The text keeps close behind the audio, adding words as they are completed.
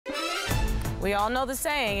We all know the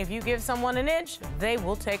saying, if you give someone an inch, they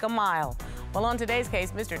will take a mile. Well, on today's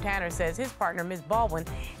case, Mr. Tanner says his partner, Ms. Baldwin,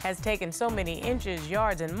 has taken so many inches,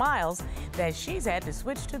 yards, and miles that she's had to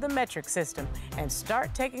switch to the metric system and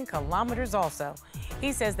start taking kilometers also.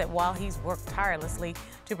 He says that while he's worked tirelessly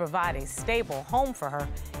to provide a stable home for her,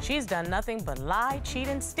 she's done nothing but lie, cheat,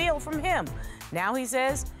 and steal from him. Now he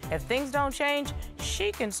says if things don't change,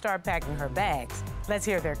 she can start packing her bags. Let's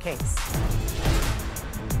hear their case.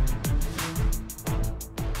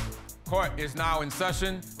 Court is now in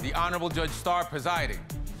session. The Honorable Judge Starr presiding.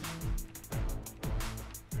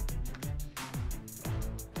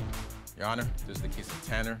 Your Honor, this is the case of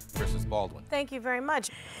Tanner versus Baldwin. Thank you very much.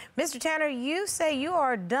 Mr. Tanner, you say you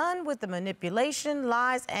are done with the manipulation,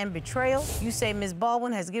 lies, and betrayal. You say Ms.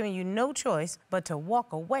 Baldwin has given you no choice but to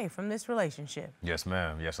walk away from this relationship. Yes,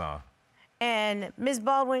 ma'am. Yes, ma'am. And Ms.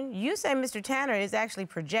 Baldwin, you say Mr. Tanner is actually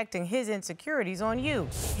projecting his insecurities on you.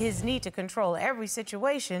 His need to control every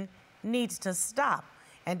situation needs to stop.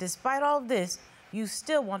 And despite all of this, you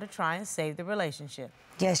still want to try and save the relationship.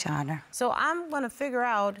 Yes, Your Honor. So I'm going to figure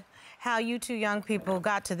out how you two young people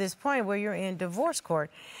got to this point where you're in divorce court.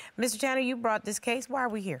 Mr. Tanner, you brought this case. Why are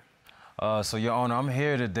we here? So, Your Honor, I'm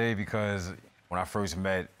here today because when I first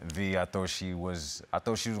met V, I thought she was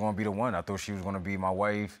going to be the one. I thought she was going to be my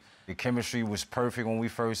wife. The chemistry was perfect when we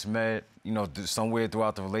first met. You know, somewhere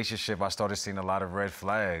throughout the relationship, I started seeing a lot of red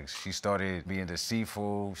flags. She started being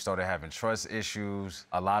deceitful, started having trust issues,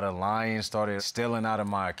 a lot of lying, started stealing out of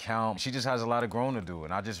my account. She just has a lot of growing to do,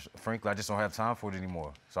 and frankly, I just don't have time for it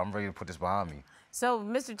anymore. So I'm ready to put this behind me. So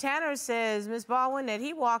Mr. Tanner says, Ms. Baldwin, that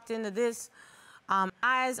he walked into this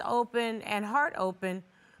eyes open and heart open,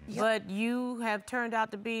 but you have turned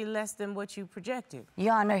out to be less than what you projected.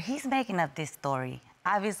 Your Honor, he's making up this story.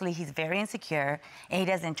 Obviously, he's very insecure, and he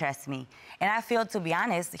doesn't trust me. And I feel, to be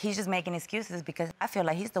honest, he's just making excuses because I feel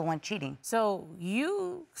like he's the one cheating. So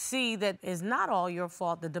you see that it's not all your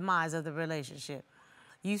fault, the demise of the relationship.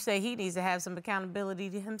 You say he needs to have some accountability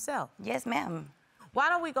to himself. Yes, ma'am. Why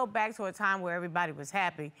don't we go back to a time where everybody was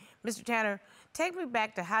happy? Mr. Tanner, take me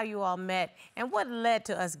back to how you all met and what led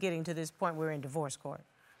to us getting to this point we're in divorce court.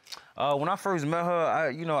 When I first met her,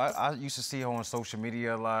 I used to see her on social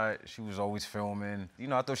media a lot. She was always filming. You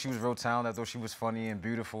know, I thought she was real talented. I thought she was funny and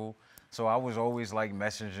beautiful. So I was always, like,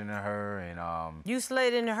 messaging her and... You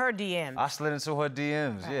slid into her DMs? I slid into her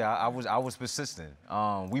DMs, yeah. I was persistent.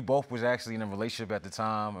 We both was actually in a relationship at the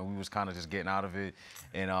time, and we was kind of just getting out of it.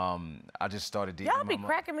 And I just started DMing. Y'all be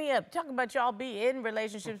cracking me up, talking about y'all be in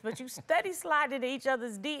relationships, but you steady slide into each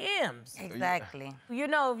other's DMs. Exactly. You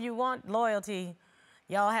know, if you want loyalty,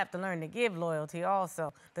 y'all have to learn to give loyalty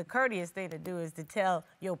also. The courteous thing to do is to tell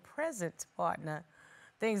your present partner,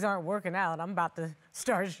 things aren't working out. I'm about to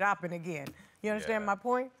start shopping again. You understand my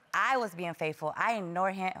point? I was being faithful. I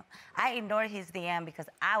ignored him. I ignored his DM because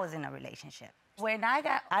I was in a relationship. When I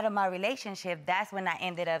got out of my relationship, that's when I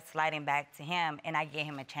ended up sliding back to him and I gave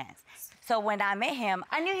him a chance. So when I met him,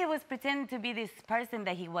 I knew he was pretending to be this person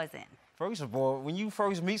that he wasn't. First of all, when you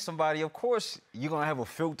first meet somebody, of course, you're going to have a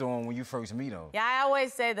filter on when you first meet them. Yeah, I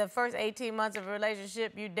always say the first 18 months of a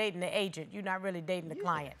relationship, you're dating the agent. You're not really dating the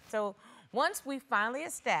client. So once we finally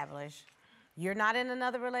establish you're not in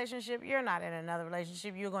another relationship, you're not in another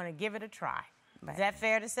relationship, you're going to give it a try. Right. Is that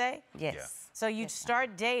fair to say? Yes. Yeah. So you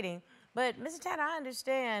start dating. But, Mr. Tanner, I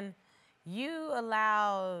understand you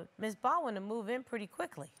allowed Ms. Baldwin to move in pretty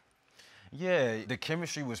quickly. Yeah, the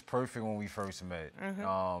chemistry was perfect when we first met.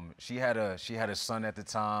 She had a son at the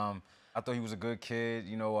time. I thought he was a good kid.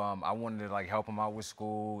 You know, I wanted to, like, help him out with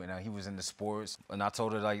school, and he was into sports. And I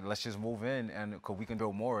told her, like, let's just move in, and cause we can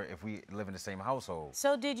build more if we live in the same household.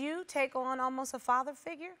 So did you take on almost a father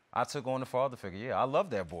figure? I took on the father figure, yeah. I love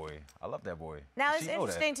that boy. I love that boy. Now, it's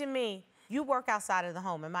interesting to me, you work outside of the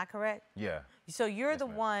home, am I correct? Yeah. So you're the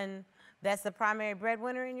one that's the primary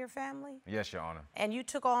breadwinner in your family? Yes, Your Honor. And you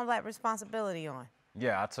took all that responsibility on?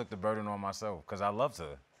 Yeah, I took the burden on myself because I loved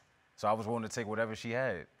her. So I was willing to take whatever she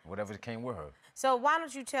had, whatever came with her. So why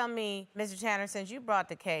don't you tell me, Mr. Tanner, since you brought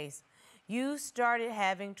the case, you started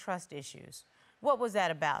having trust issues. What was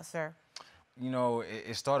that about, sir? You know,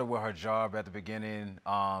 it started with her job at the beginning.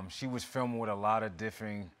 She was filming with a lot of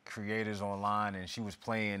different creators online, and she was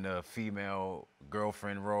playing the female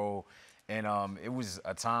girlfriend role. And it was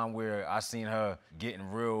a time where I seen her getting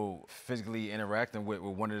real physically interacting with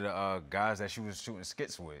one of the guys that she was shooting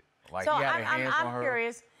skits with. Like, so he had hands on her. I'm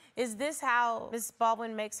curious, is this how Ms.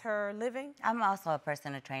 Baldwin makes her living? I'm also a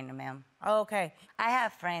personal trainer, ma'am. Okay. I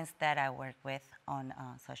have friends that I work with on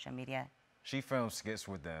social media. She filmed skits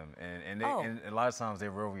with them, and a lot of times they're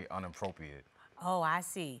really inappropriate. Oh, I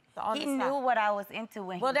see. He knew what I was into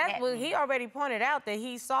when well, he met me. he already pointed out that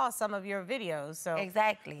he saw some of your videos, so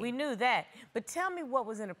exactly. We knew that. But tell me what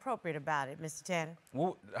was inappropriate about it, Mr. Tanner.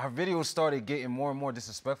 Well, her videos started getting more and more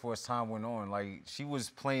disrespectful as time went on. Like, she was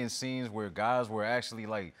playing scenes where guys were actually,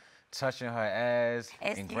 like, touching her ass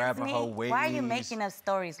and grabbing her waist. Why are you making up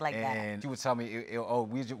stories like that? And she would tell me, oh,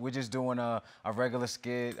 we're just doing a regular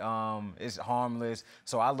skit. It's harmless.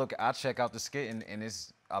 So I check out the skit, and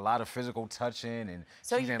it's a lot of physical touching, and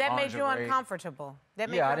so she's in that made you lingerie. Uncomfortable.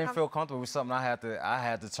 Yeah, I didn't feel comfortable. It was something I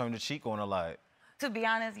had to turn the cheek on a lot. To be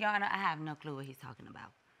honest, Your Honor, I have no clue what he's talking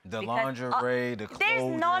about. The lingerie, the clothes. There's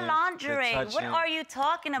no lingerie. What are you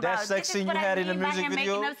talking about? That sex scene you had in the music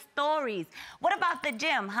video? Making up stories. What about the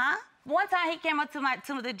gym, huh? One time he came up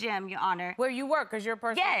to the gym, Your Honor. Where you work, because you're a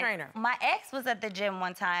personal trainer. My ex was at the gym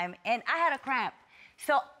one time, and I had a cramp.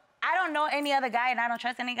 So I don't know any other guy, and I don't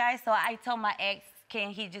trust any guy, so I told my ex,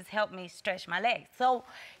 can he just help me stretch my legs? So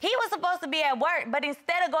he was supposed to be at work, but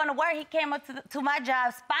instead of going to work, he came up to my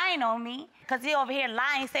job spying on me, because he over here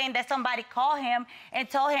lying, saying that somebody called him and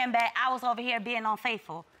told him that I was over here being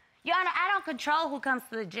unfaithful. Your Honor, I don't control who comes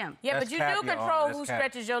to the gym. Yeah, but you do control who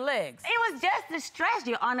stretches your legs. It was just the stretch,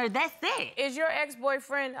 Your Honor, that's it. Is your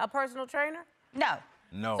ex-boyfriend a personal trainer? No.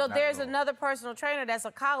 No. So there's another personal trainer that's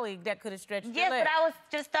a colleague that could have stretched your legs. Yes, but I was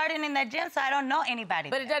just starting in that gym, so I don't know anybody.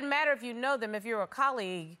 But it doesn't matter if you know them. If you're a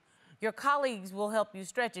colleague, your colleagues will help you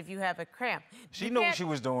stretch if you have a cramp. She knew what she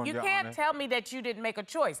was doing, You Your can't Honor. tell me that you didn't make a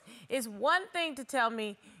choice. It's one thing to tell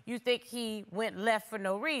me you think he went left for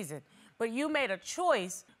no reason, but you made a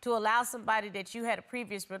choice to allow somebody that you had a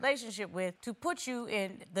previous relationship with to put you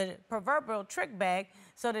in the proverbial trick bag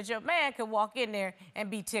so that your man could walk in there and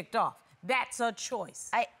be ticked off. That's a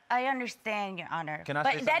choice. I understand, Your Honor. Can I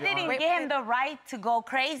but say that something, didn't give him the right to go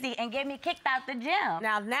crazy and get me kicked out the gym.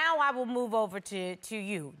 Now I will move over to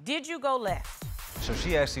you. Did you go left? So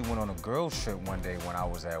she actually went on a girls trip one day when I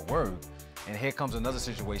was at work. And here comes another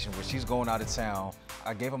situation where she's going out of town.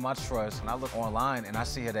 I gave her my trust, and I look online and I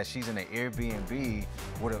see her that she's in an Airbnb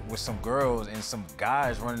with some girls and some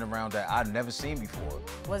guys running around that I'd never seen before.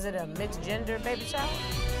 Was it a mixed gender baby shower?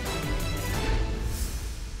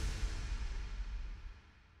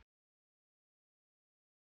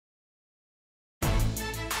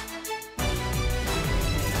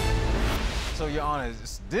 So, Your Honor,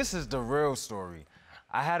 this is the real story.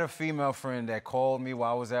 I had a female friend that called me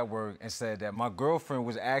while I was at work and said that my girlfriend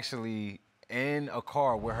was actually in a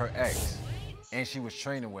car with her ex, and she was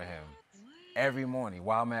training with him every morning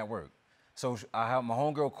while I'm at work. So my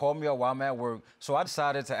homegirl called me up while I'm at work, so I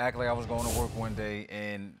decided to act like I was going to work one day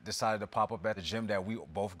and decided to pop up at the gym that we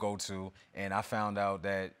both go to, and I found out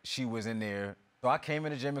that she was in there. So I came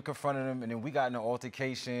in the gym and confronted him, and then we got in an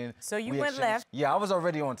altercation. So you went left? Yeah, I was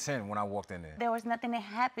already on 10 when I walked in there. There was nothing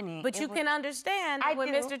happening. But you can understand when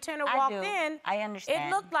Mr. Tanner walked in, I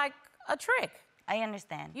understand. it looked like a trick. I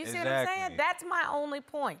understand. You see what I'm saying? That's my only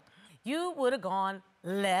point. You would have gone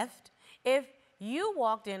left if you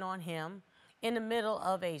walked in on him in the middle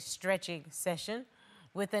of a stretching session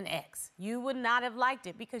with an ex. You would not have liked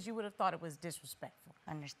it because you would have thought it was disrespectful.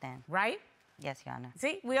 Understand. Right? Yes, Your Honor.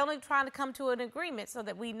 See, we're only trying to come to an agreement so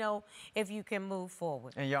that we know if you can move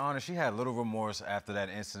forward. And Your Honor, she had little remorse after that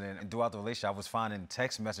incident. And throughout the relationship, I was finding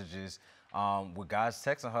text messages with guys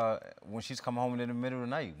texting her when she's coming home in the middle of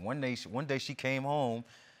the night. One day she came home,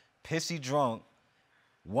 pissy drunk,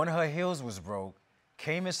 one of her heels was broke,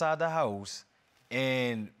 came inside the house,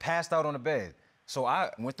 and passed out on the bed. So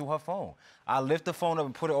I went through her phone. I lifted the phone up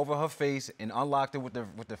and put it over her face and unlocked it with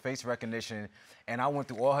the face recognition. And I went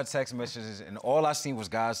through all her text messages, and all I seen was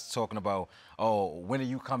guys talking about, oh, when are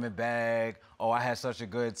you coming back? Oh, I had such a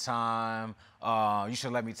good time. You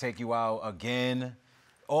should let me take you out again.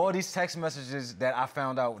 All these text messages that I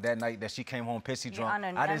found out that night that she came home pissy drunk.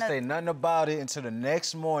 I didn't say nothing about it until the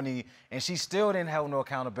next morning, and she still didn't have no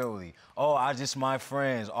accountability. Oh, I just my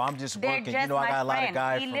friends. Oh, I'm just working. You know, I got a lot of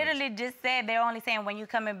guy friends. He literally just said they're only saying when you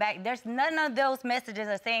coming back. There's none of those messages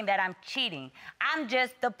are saying that I'm cheating. I'm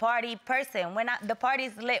just the party person. The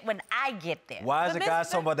party's lit when I get there. Why is the guy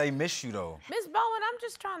talking about they miss you though? Ms. Baldwin, I'm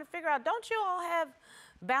just trying to figure out, don't you all have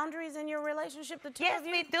boundaries in your relationship, the two of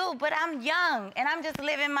you? Yes, we do, but I'm young, and I'm just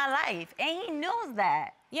living my life, and he knows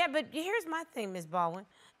that. Yeah, but here's my thing, Ms. Baldwin.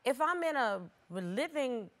 If I'm in a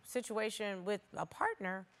living situation with a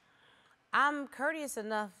partner, I'm courteous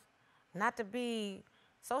enough not to be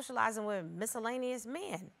socializing with miscellaneous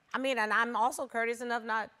men. I mean, and I'm also courteous enough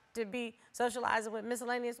not to be socializing with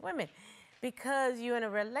miscellaneous women. Because you're in a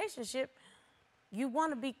relationship, you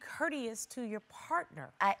want to be courteous to your partner.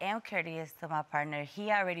 I am courteous to my partner.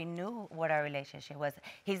 He already knew what our relationship was.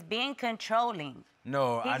 He's being controlling.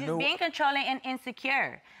 No, I He's knew. just being controlling and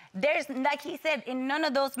insecure. There's, like he said, in none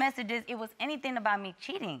of those messages, it was anything about me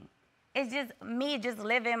cheating. It's just me just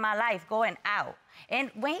living my life, going out.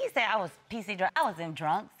 And when he said I was PC drunk, I wasn't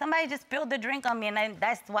drunk. Somebody just spilled the drink on me, and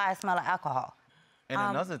that's why I smell like alcohol. And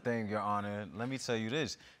another thing, Your Honor, let me tell you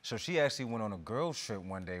this. So she actually went on a girls trip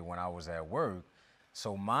one day when I was at work.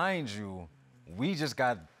 So mind you, we just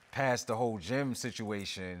got past the whole gym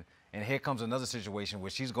situation, and here comes another situation where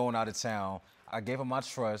she's going out of town. I gave her my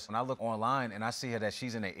trust, and I look online and I see her that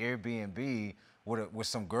she's in an Airbnb with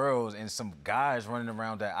some girls and some guys running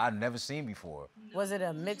around that I've never seen before. Was it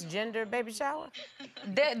a mixed gender baby shower?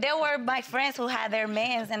 There were my friends who had their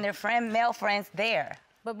mans and their male friends there.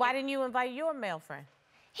 But why didn't you invite your male friend?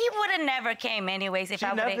 He would have never came anyways if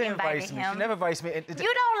I would have invited him. She never invites me. You don't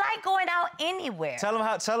like going out anywhere. Tell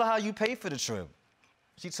her how you paid for the trip.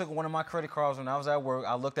 She took one of my credit cards when I was at work.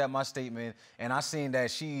 I looked at my statement, and I seen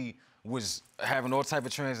that she was having all type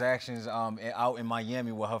of transactions out in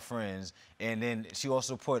Miami with her friends. And then she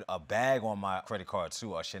also put a bag on my credit card,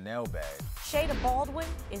 too, a Chanel bag. Shada Baldwin,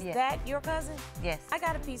 is that your cousin? Yes. I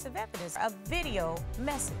got a piece of evidence, a video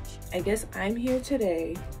message. I guess I'm here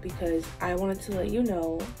today because I wanted to let you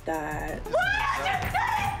know that... Why would you do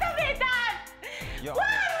this to me, Dad?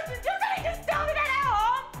 Why would you just tell me that at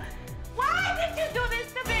home? Why did you do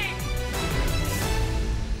this to me?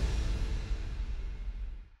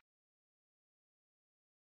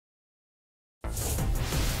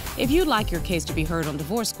 If you'd like your case to be heard on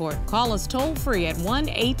divorce court, call us toll-free at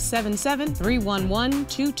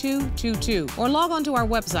 1-877-311-2222 or log on to our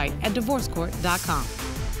website at divorcecourt.com.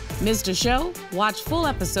 Missed a show? Watch full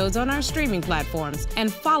episodes on our streaming platforms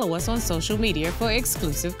and follow us on social media for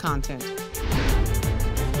exclusive content.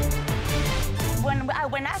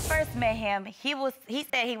 When I first met him, he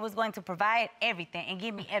said he was going to provide everything and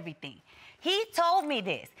give me everything. He told me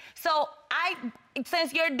this. So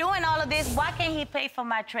since you're doing all of this, why can't he pay for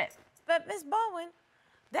my trip? But Ms. Baldwin,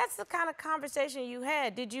 that's the kind of conversation you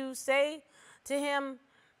had. Did you say to him,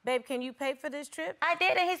 babe, can you pay for this trip? I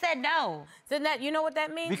did, and he said no. Then you know what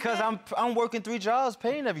that means? Because I'm working 3 jobs,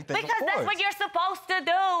 paying everything. Because that's what you're supposed to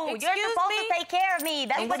do. You're supposed to take care of me.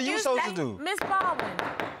 That's and what are you supposed to do? Ms. Baldwin,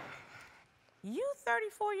 you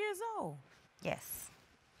 34 years old. Yes.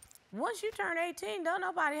 Once you turn 18, don't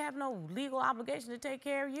nobody have no legal obligation to take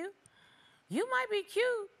care of you. You might be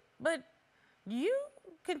cute, but you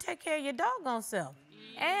can take care of your doggone self.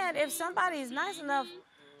 And if somebody's nice enough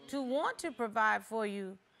to want to provide for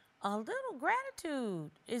you, a little gratitude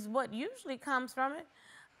is what usually comes from it.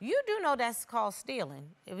 You do know that's called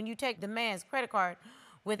stealing. When you take the man's credit card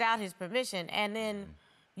without his permission and then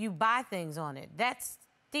you buy things on it, that's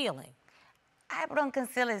stealing. I don't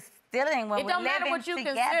consider stealing when we're living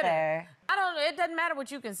together. It doesn't matter what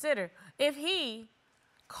you consider. If he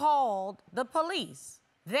called the police,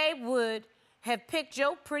 they would have picked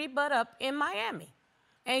your pretty butt up in Miami,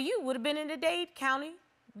 and you would have been in the Dade County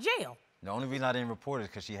jail. The only reason I didn't report it is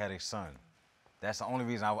because she had a son. That's the only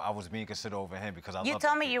reason I was being considered over him, because I love You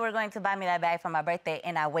told me you were going to buy me that bag for my birthday,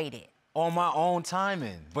 and I waited. On my own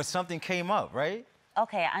timing, but something came up, right?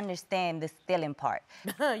 Okay, I understand the stealing part.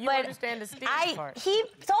 You understand the stealing part. He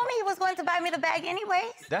told me he was going to buy me the bag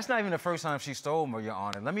anyways. That's not even the first time she stole me, Your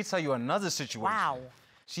Honor. Let me tell you another situation. Wow.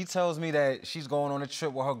 She tells me that she's going on a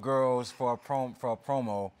trip with her girls for a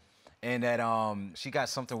promo, and that she got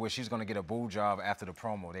something where she's gonna get a boob job after the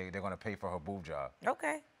promo. They're gonna pay for her boob job.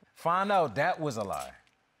 Okay. Find out that was a lie.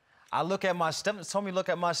 I look at my told me look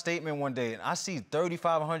at my statement one day, and I see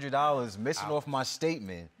 $3,500 missing off my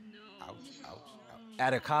statement.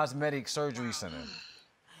 At a cosmetic surgery center.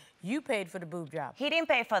 You paid for the boob job. He didn't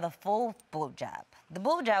pay for the full boob job. The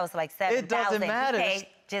boob job was like $7,000. It doesn't matter. He paid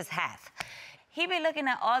just half. He be looking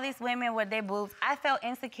at all these women with their boobs. I felt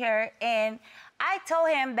insecure, and I told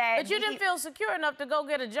him that. But you didn't feel secure enough to go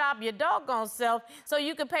get a job your doggone self so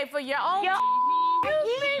you could pay for your own. He got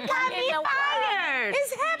me fired.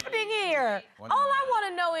 It's happening here. All I want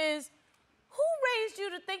to know is, who raised you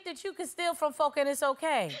to think that you could steal from folk and it's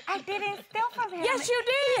okay? I didn't steal from him. Yes, you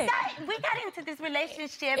did. We got into this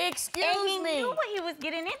relationship. Excuse and he me. knew what he was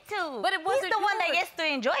getting into. But it wasn't He's the one that yours. gets to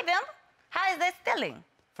enjoy them. How is that stealing?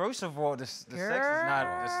 First of all, the sex is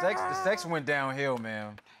not. The sex went downhill,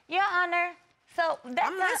 ma'am. Your Honor, so that's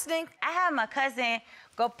I'm listening. I had my cousin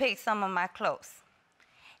go pick some of my clothes.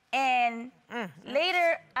 And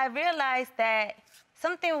later, I realized that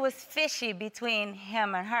something was fishy between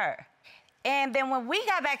him and her. And then when we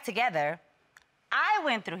got back together, I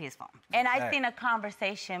went through his phone. And I seen a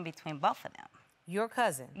conversation between both of them. Your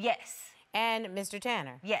cousin. Yes. And Mr.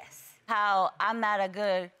 Tanner? Yes. How I'm not a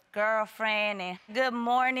good girlfriend and good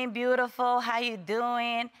morning, beautiful, how you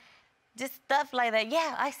doing? Just stuff like that.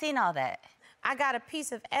 Yeah, I seen all that. I got a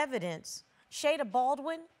piece of evidence. Shada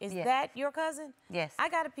Baldwin, is that your cousin? Yes. I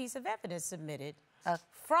got a piece of evidence submitted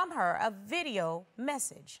from her, a video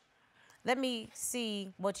message. Let me see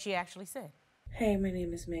what she actually said. Hey, my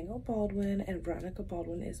name is Mango Baldwin, and Veronica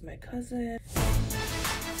Baldwin is my cousin.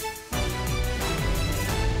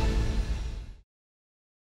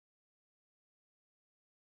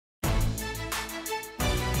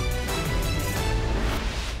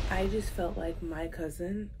 I just felt like my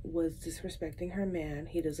cousin was disrespecting her man.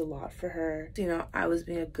 He does a lot for her. You know, I was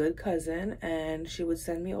being a good cousin, and she would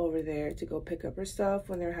send me over there to go pick up her stuff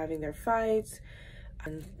when they're having their fights.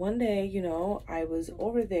 And one day, you know, I was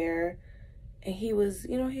over there, and he was,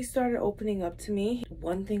 you know, he started opening up to me.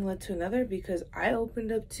 One thing led to another because I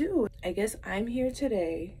opened up too. I guess I'm here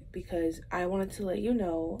today because I wanted to let you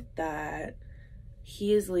know that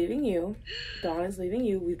he is leaving you. Dawn is leaving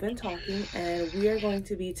you. We've been talking, and we are going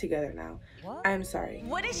to be together now. What? I'm sorry.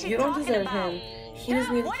 What is she You don't talking deserve about? him. He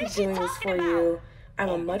doesn't need to keep doing this for you. I'm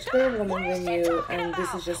a much better woman than you, and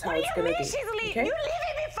this is just how it's gonna be. Okay? You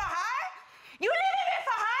leaving me for her? You leaving me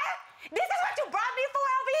for her? This is what you brought me for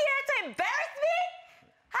over here to embarrass me?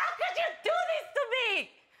 How could you do this to me?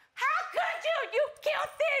 How could you? You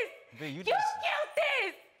killed this. V, you killed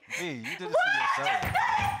this. V, you did this to Why yourself. would you do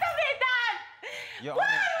this to me, Don? Your Why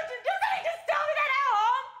Honor. would you do this? Just tell me that at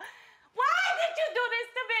home. Why did you do this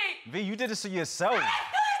to me? V, you did this to yourself. I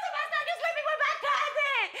didn't do this to myself. You're sleeping with my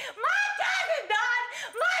cousin. My cousin, Don.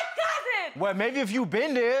 My cousin. Well, maybe if you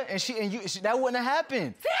been there and that wouldn't have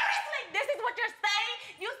happened. Seriously, this is what you're saying?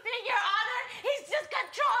 You see, Your Honor? He's just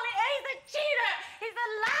controlling, and he's a cheater. He's a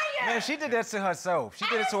liar. Man, she did that to herself. She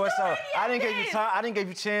did it to didn't do herself. any I of didn't give you this. time. I didn't give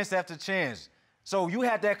you chance after chance. So you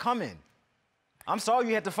had that coming. I'm sorry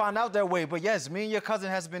you had to find out that way, but yes, me and your cousin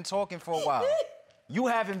has been talking for a while. You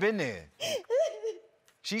haven't been there.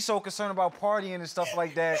 She's so concerned about partying and stuff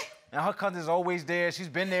like that, and her cousin's always there. She's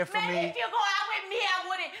been there for Maybe me. if you go out with me, I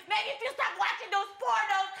wouldn't. Maybe if you stop watching those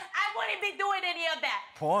pornos, I wouldn't be doing any of that.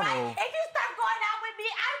 Porno? Right? If you start going out with me,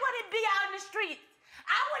 I wouldn't be out in the streets.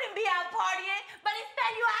 I wouldn't be out partying, but instead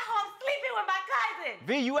you at home sleeping with my cousin.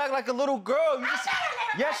 V, you act like a little girl. I'm not a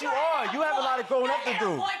little Yes, boy. you are. You have a lot of growing up to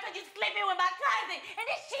do. You're a little boy because you're sleeping with my cousin. And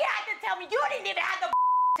then she had to tell me. You didn't even have to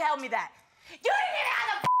tell me that. You didn't even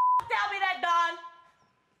have to tell me that, Dawn.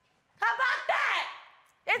 How about that?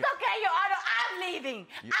 It's okay, Your Honor. I'm leaving.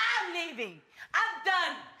 I'm leaving. I'm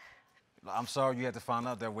done. I'm sorry you had to find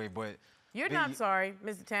out that way, but... You're V, not sorry,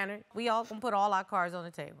 Mr. Tanner. We all gonna put all our cards on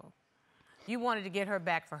the table. You wanted to get her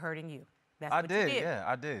back for hurting you. That's what you did. Yeah,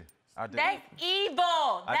 I did. That's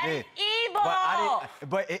evil. I did. Evil.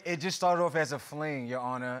 But it just started off as a fling, Your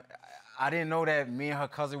Honor. I didn't know that me and her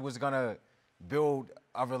cousin was gonna build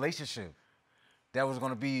a relationship that was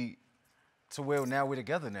gonna be to where now we're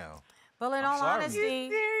together now. Well, in I'm all sorry. honesty,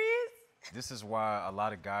 Serious? This is why a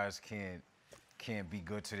lot of guys can't be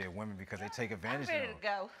good to their women because they take advantage I'm ready of to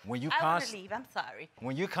them. go. When you I want to constantly leave. I'm sorry.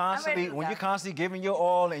 when you're ready to constantly go. giving your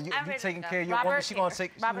all and you I'm ready to taking go. care of your woman, Robert, she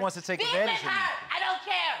Robert, wants to take Be with advantage of her. you. I don't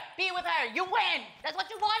care. Be with her. You win. That's what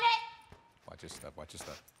you wanted? Watch your step, watch your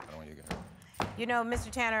step. I don't want you to get hurt. you know,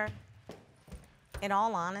 Mr. Tanner, in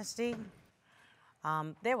all honesty,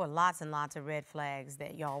 there were lots and lots of red flags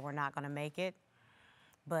that y'all were not gonna make it.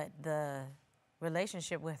 But the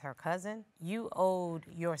relationship with her cousin, you owed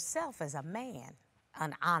yourself as a man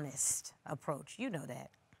an honest approach. You know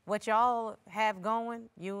that. What y'all have going,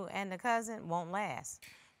 you and the cousin, won't last.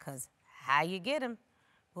 Because how you get him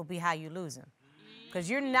will be how you lose him. Because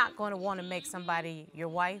you're not going to want to make somebody your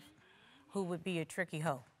wife who would be a tricky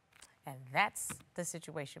hoe. And that's the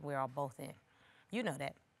situation we're all both in. You know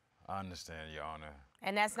that. I understand, Your Honor.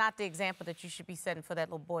 And that's not the example that you should be setting for that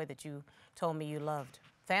little boy that you told me you loved.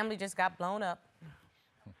 Family just got blown up.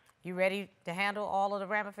 You ready to handle all of the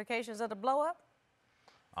ramifications of the blow up?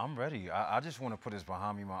 I'm ready. I just want to put this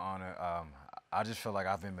behind me, my honor. I just feel like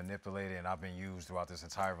I've been manipulated and I've been used throughout this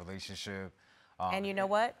entire relationship. And you know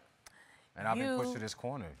what? And I've been pushed to this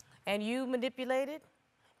corner. And you manipulated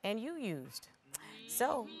and you used.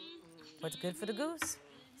 So, what's good for the goose,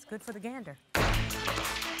 it's good for the gander.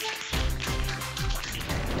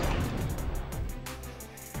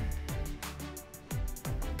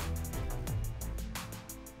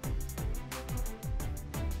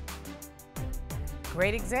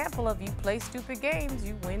 Great example of you play stupid games,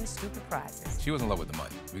 you win stupid prizes. She was in love with the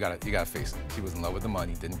money. You gotta face it. She was in love with the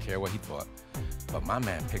money, didn't care what he thought. But my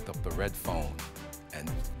man picked up the red phone and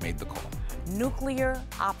made the call. Nuclear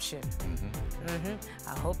option.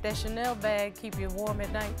 I hope that Chanel bag keep you warm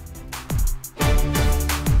at night.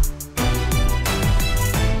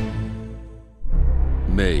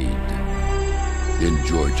 made in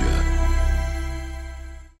Georgia.